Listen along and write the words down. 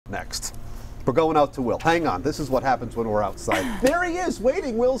next. We're going out to Will. Hang on, this is what happens when we're outside. There he is,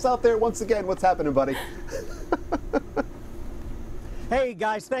 waiting. Will's out there once again. What's happening, buddy? Hey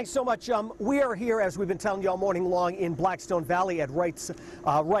guys, thanks so much. We are here, as we've been telling you all morning long, in Blackstone Valley at Wrights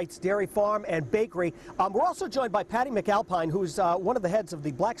Dairy Farm and Bakery. We're also joined by Patti McAlpine, who's one of the heads of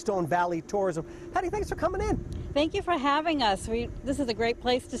the Blackstone Valley Tourism. Patti, thanks for coming in. Thank you for having us. This is a great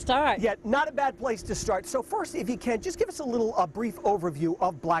place to start. Yeah, not a bad place to start. So first, if you can, just give us a brief overview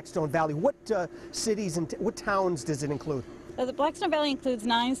of Blackstone Valley. What cities and what towns does it include? The Blackstone Valley includes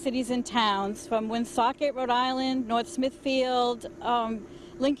 9 cities and towns, from Woonsocket, Rhode Island, North Smithfield,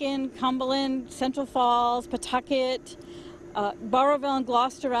 Lincoln, Cumberland, Central Falls, Pawtucket, Burrowville and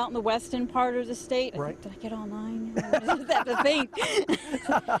Gloucester out in the western part of the state. Right. Did I get all 9? I just have to think.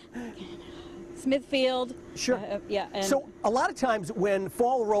 Smithfield. Sure. Yeah. And so a lot of times when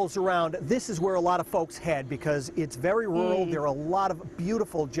fall rolls around, this is where a lot of folks head because it's very rural. There are a lot of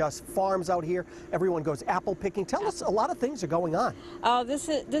beautiful just farms out here. Everyone goes apple picking. Tell us, a lot of things are going on. Oh,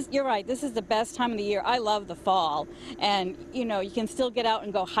 you're right. This is the best time of the year. I love the fall, and you know you can still get out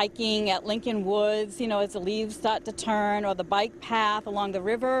and go hiking at Lincoln Woods. You know, as the leaves start to turn, or the bike path along the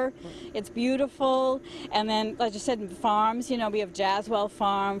river. It's beautiful. And then, like I said, farms. You know, we have Jaswell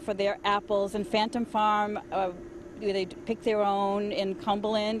Farm for their apples, and Phantom Farm. They pick their own in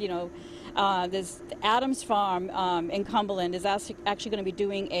Cumberland. You know, there's Adams Farm in Cumberland is actually going to be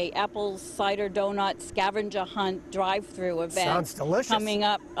doing a apple cider donut scavenger hunt drive-through event. Sounds delicious. Coming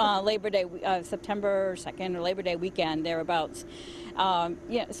up Labor Day, September 2nd or Labor Day weekend thereabouts.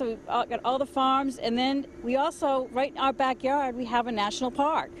 Yeah, so we've got all the farms, and then we also, right in our backyard, we have a national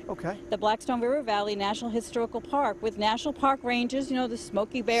park. Okay. The Blackstone River Valley National Historical Park with national park rangers, you know, the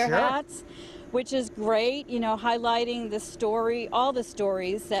Smoky Bear Sure. hats, which is great, you know, highlighting the story, all the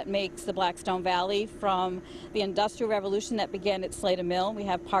stories that makes the Blackstone Valley, from the Industrial Revolution that began at Slater Mill. We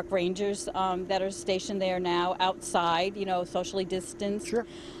have park rangers that are stationed there now outside, you know, socially distanced. Sure.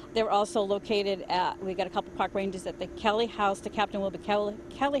 They're also located at, we got a couple park rangers at the Kelly House, the Captain Wilbur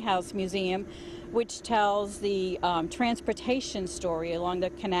Kelly House Museum, which tells the transportation story along the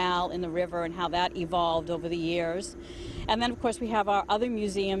canal and the river and how that evolved over the years. And then, of course, we have our other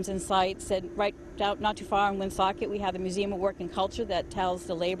museums and sites. And right out not too far in Woonsocket, we have the Museum of Work and Culture that tells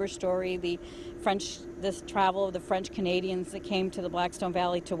the labor story, this travel of the French Canadians that came to the Blackstone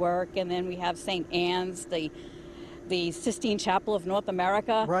Valley to work. And then we have St. Anne's, the Sistine Chapel of North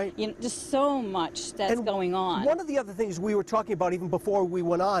America. Right. You know, just so much that's going on. One of the other things we were talking about even before we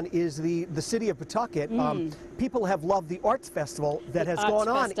went on is the city of Pawtucket. People have loved the Arts Festival that has gone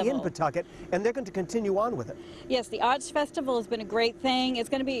on in Pawtucket, and they're going to continue on with it. Yes, the Arts Festival has been a great thing. It's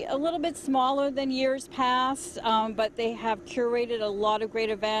going to be a little bit smaller than years past, but they have curated a lot of great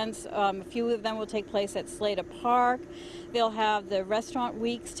events. A few of them will take place at Slater Park. They'll have the restaurant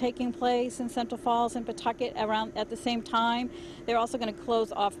weeks taking place in Central Falls and Pawtucket around at the same time. They're also going to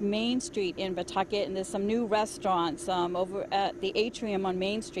close off Main Street in Pawtucket, and there's some new restaurants over at the Atrium on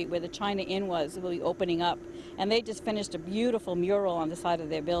Main Street where the China Inn was will be opening up. And they just finished a beautiful mural on the side of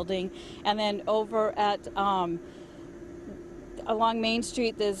their building. And then over at along Main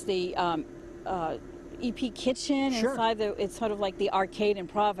Street, there's the EP Kitchen. Sure. Inside it's sort of like the arcade in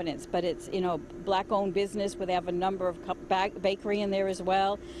Providence, but it's, you know, black-owned business where they have a number of bakery in there as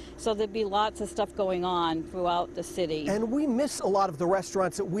well. So there'd be lots of stuff going on throughout the city. And we miss a lot of the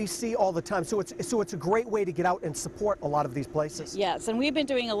restaurants that we see all the time. So it's a great way to get out and support a lot of these places. Yes, and we've been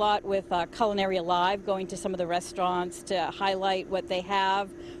doing a lot with Culinary Alive, going to some of the restaurants to highlight what they have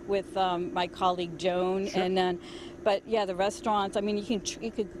with my colleague Joan. Sure. And then, but yeah, the restaurants. I mean,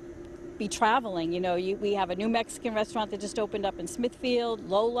 you could be traveling. You know, we have a new Mexican restaurant that just opened up in Smithfield,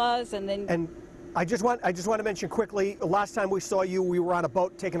 Lola's, and then. And I just want to mention quickly. Last time we saw you, we were on a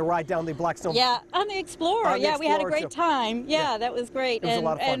boat taking a ride down the Blackstone. Yeah, on the Explorer. Yeah, we had a great time. Yeah, that was great. It was a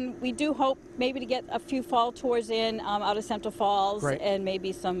lot of fun. And we do hope maybe to get a few fall tours in out of Central Falls, and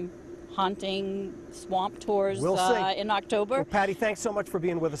maybe some haunting swamp tours in October. Well, Patti, thanks so much for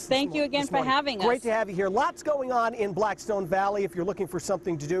being with us. Thank you again for having us. Great to have you here. Lots going on in Blackstone Valley. If you're looking for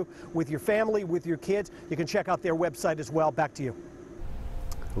something to do with your family, with your kids, you can check out their website as well. Back to you.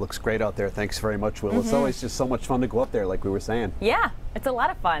 It looks great out there. Thanks very much, Will. It's always just so much fun to go up there, like we were saying. Yeah, it's a lot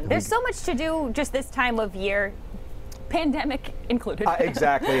of fun. There's so much to do just this time of year, pandemic included.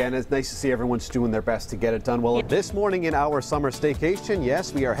 Exactly, and it's nice to see everyone's doing their best to get it done. Well, this morning in our summer staycation,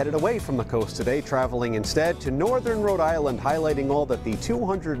 yes, we are headed away from the coast today, traveling instead to northern Rhode Island, highlighting all that the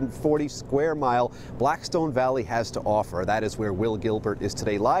 240 square mile Blackstone Valley has to offer. That is where Will Gilbert is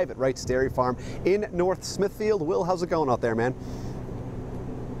today, live at Wrights Dairy Farm in North Smithfield. Will, how's it going out there, man?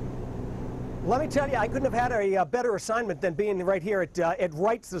 Let me tell you, I couldn't have had a better assignment than being right here at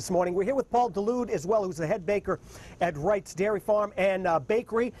Wrights this morning. We're here with Paul Dulude as well, who's the head baker at Wrights Dairy Farm and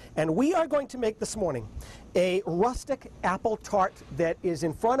Bakery, and we are going to make this morning a rustic apple tart that is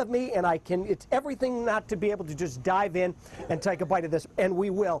in front of me, and it's everything not to be able to just dive in and take a bite of this, and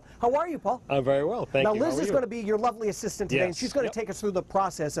we will. How are you, Paul? I'm very well, thank you. Now, Liz is going to be your lovely assistant today, and she's going to take us through the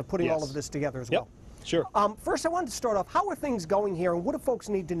process of putting all of this together as well. Sure. First, I wanted to start off, how are things going here, and what do folks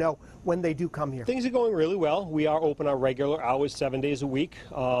need to know when they do come here? Things are going really well. We are open our regular hours 7 days a week.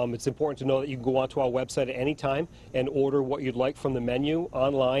 It's important to know that you can go onto our website at any time and order what you'd like from the menu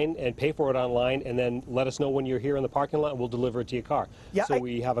online and pay for it online, and then let us know when you're here in the parking lot and we'll deliver it to your car. Yeah, so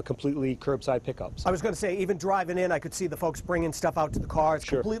we have a completely curbside pickup. So. I was going to say, even driving in, I could see the folks bringing stuff out to the car. It's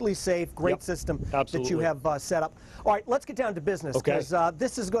completely safe, great system that you have set up. All right, let's get down to business, because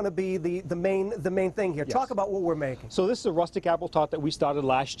this is going to be the main thing here. Talk about what we're making. So this is a rustic apple tart that we started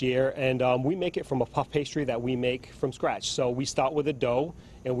last year, and we make it from a puff pastry that we make from scratch. So we start with a dough,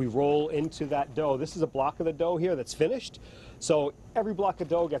 and we roll into that dough. This is a block of the dough here that's finished. So every block of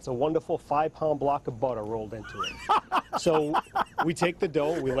dough gets a wonderful 5-pound block of butter rolled into it. So we take the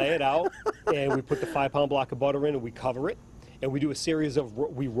dough, we lay it out, and we put the 5-pound block of butter in, and we cover it. And we do a series of,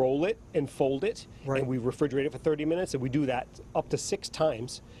 we roll it and fold it, and we refrigerate it for 30 minutes, and we do that up to 6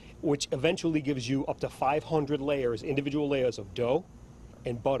 times, which eventually gives you up to 500 layers, individual layers of dough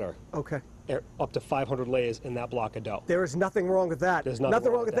and butter. Okay. Up to 500 layers in that block of dough. There is nothing wrong with that. There's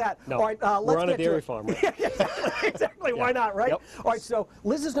nothing wrong with that. No. All right, we're on a dairy farm, right? Exactly. Why not, right? Yep. All right, so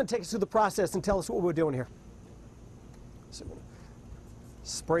Liz is going to take us through the process and tell us what we're doing here. So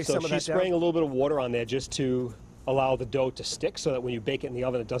spray some of that down. So she's spraying a little bit of water on there just to allow the dough to stick, so that when you bake it in the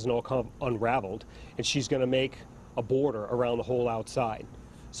oven, it doesn't all come unraveled. And she's going to make a border around the whole outside.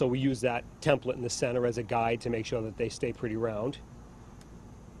 So we use that template in the center as a guide to make sure that they stay pretty round.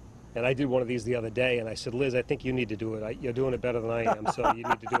 And I did one of these the other day, and I said, Liz, I think you need to do it. You're doing it better than I am, so you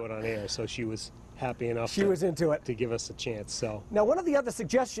need to do it on air. So she was happy enough to give us a chance. So now, one of the other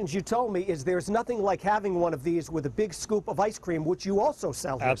suggestions you told me is there's nothing like having one of these with a big scoop of ice cream, which you also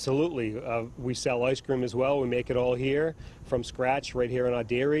sell here. Absolutely. We sell ice cream as well. We make it all here from scratch right here in our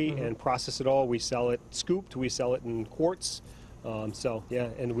dairy and process it all. We sell it scooped. We sell it in quarts. So, yeah,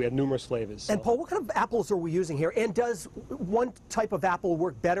 and we have numerous flavors. And Paul, what kind of apples are we using here? And does one type of apple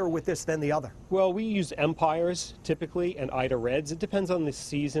work better with this than the other? Well, we use Empires typically and Ida Reds. It depends on the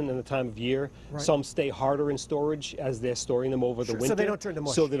season and the time of year. Right. Some stay harder in storage as they're storing them over the winter. So they don't turn to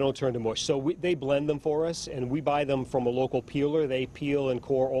mush. So they don't turn to mush. So they blend them for us, and we buy them from a local peeler. They peel and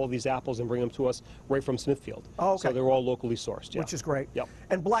core all these apples and bring them to us right from Smithfield. Oh, okay. So they're all locally sourced. Which is great. Yep.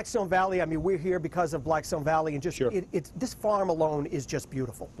 And Blackstone Valley, I mean, we're here because of Blackstone Valley, and just this farm alone is just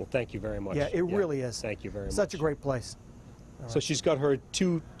beautiful. Well, thank you very much. Yeah, it really is. Thank you very much. Such a great place. So she's got her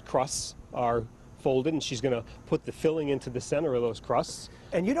 2 crusts are folded, and she's going to put the filling into the center of those crusts.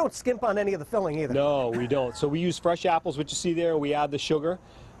 And you don't skimp on any of the filling either. No, we don't. So we use fresh apples, which you see there, and we add the sugar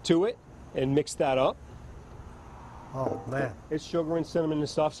to it and mix that up. Oh, man. It's sugar and cinnamon and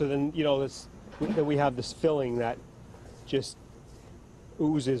stuff, so then, you know, then we have this filling that just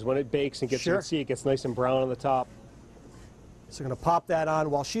oozes when it bakes and gets, you can see it gets nice and brown on the top. So we're going to pop that on.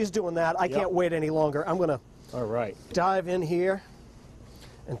 While she's doing that, I can't wait any longer. I'm going to dive in here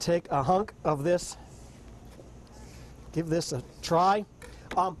and take a hunk of this. Give this a try.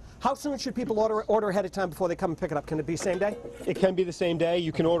 How soon should people order ahead of time before they come and pick it up? Can it be same day? It can be the same day.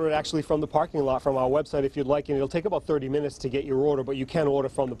 You can order it actually from the parking lot from our website if you'd like, and it'll take about 30 minutes to get your order, but you can order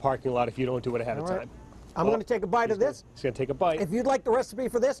from the parking lot if you don't do it ahead of time. I'm going to take a bite of this. He's going to take a bite. If you'd like the recipe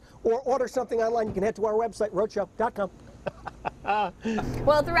for this or order something online, you can head to our website, rhodeshow.com.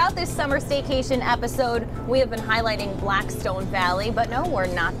 Well, throughout this summer staycation episode, we have been highlighting Blackstone Valley, but no, we're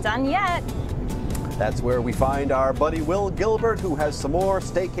not done yet. That's where we find our buddy Will Gilbert, who has some more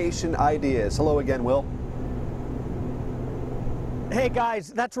staycation ideas. Hello again, Will. Hey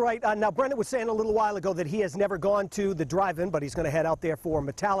guys, that's right. Now Brendan was saying a little while ago that he has never gone to the drive-in, but he's going to head out there for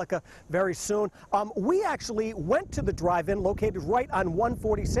Metallica very soon. We actually went to the drive-in located right on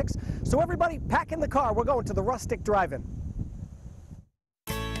 146. So everybody pack in the car. We're going to the Rustic drive-in.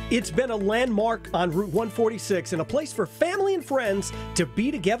 It's been a landmark on Route 146 and a place for family and friends to be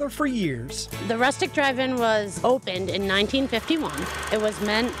together for years. The Rustic Drive-In was opened in 1951. It was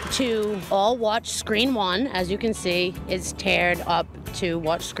meant to all watch Screen 1. As you can see, it's tiered up to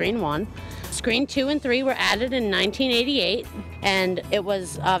watch Screen 1. Screen 2 and 3 were added in 1988, and it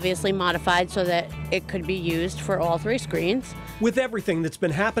was obviously modified so that it could be used for all 3 screens. With everything that's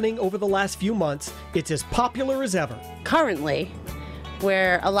been happening over the last few months, it's as popular as ever. Currently,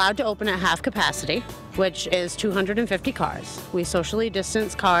 we're allowed to open at half capacity. which is 250 cars. We socially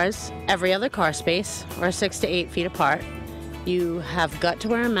distance cars every other car space, or 6 to 8 feet apart. You have got to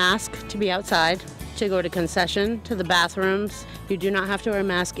wear a mask to be outside, to go to concession, to the bathrooms. You do not have to wear a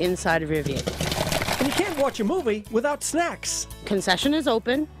mask inside of your vehicle. And you can't watch a movie without snacks. Concession is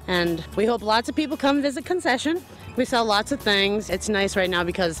open, and we hope lots of people come visit concession. We sell lots of things. It's nice right now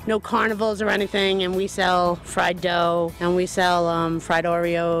because no carnivals or anything, and we sell fried dough, and we sell fried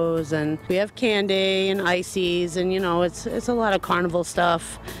Oreos, and we have candy and ices, and you know, it's a lot of carnival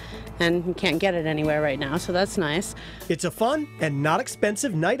stuff, and you can't get it anywhere right now, so that's nice. It's a fun and not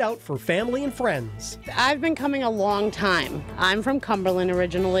expensive night out for family and friends. I've been coming a long time. I'm from Cumberland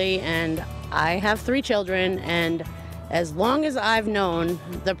originally, and I have 3 children, and as long as I've known,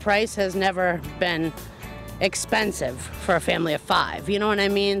 the price has never been expensive for a family of 5, you know what I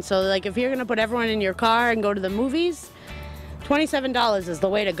mean? So like if you're gonna put everyone in your car and go to the movies, $27 is the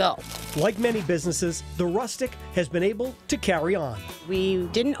way to go. Like many businesses, the Rustic has been able to carry on. We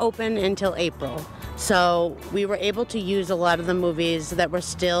didn't open until April, so we were able to use a lot of the movies that were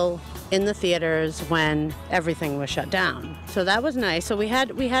still in the theaters when everything was shut down. So that was nice. So we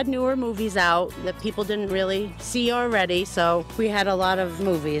had newer movies out that people didn't really see already, so we had a lot of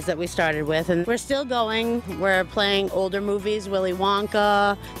movies that we started with, and we're still going. We're playing older movies, Willy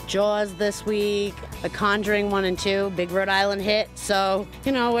Wonka, Jaws this week, The Conjuring 1 and 2, big Rhode Island hit. So,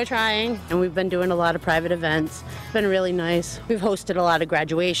 you know, we're trying, and we've been doing a lot of private events. It's been really nice. We've hosted a lot of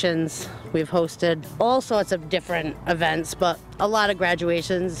graduations. We've hosted all sorts of different events, but a lot of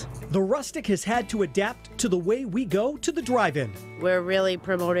graduations. The Rustic has had to adapt to the way we go to the drive-in. We're really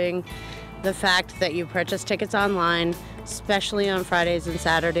promoting the fact that you purchase tickets online, especially on Fridays and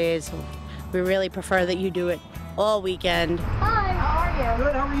Saturdays. We really prefer that you do it all weekend. Hi, how are you?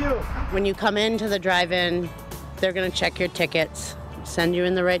 Good, how are you? When you come into the drive-in, they're going to check your tickets, send you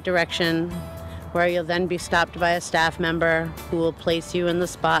in the right direction, where you'll then be stopped by a staff member who will place you in the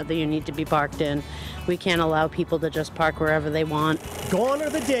spot that you need to be parked in. We can't allow people to just park wherever they want. Gone are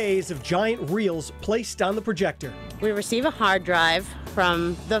the days of giant reels placed on the projector. We receive a hard drive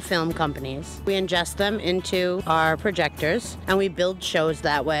from the film companies. We ingest them into our projectors, and we build shows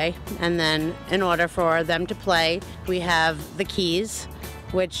that way. And then in order for them to play, we have the keys,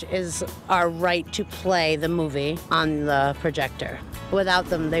 which is our right to play the movie on the projector. Without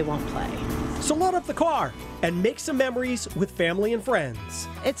them, they won't play. So load up the car and make some memories with family and friends.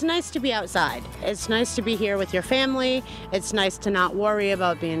 It's nice to be outside. It's nice to be here with your family. It's nice to not worry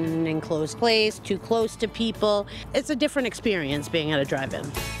about being in an enclosed place, too close to people. It's a different experience being at a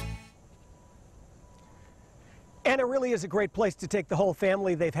drive-in. And it really is a great place to take the whole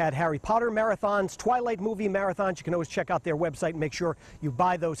family. They've had Harry Potter marathons, Twilight movie marathons. You can always check out their website and make sure you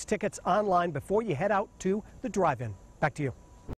buy those tickets online before you head out to the drive-in. Back to you.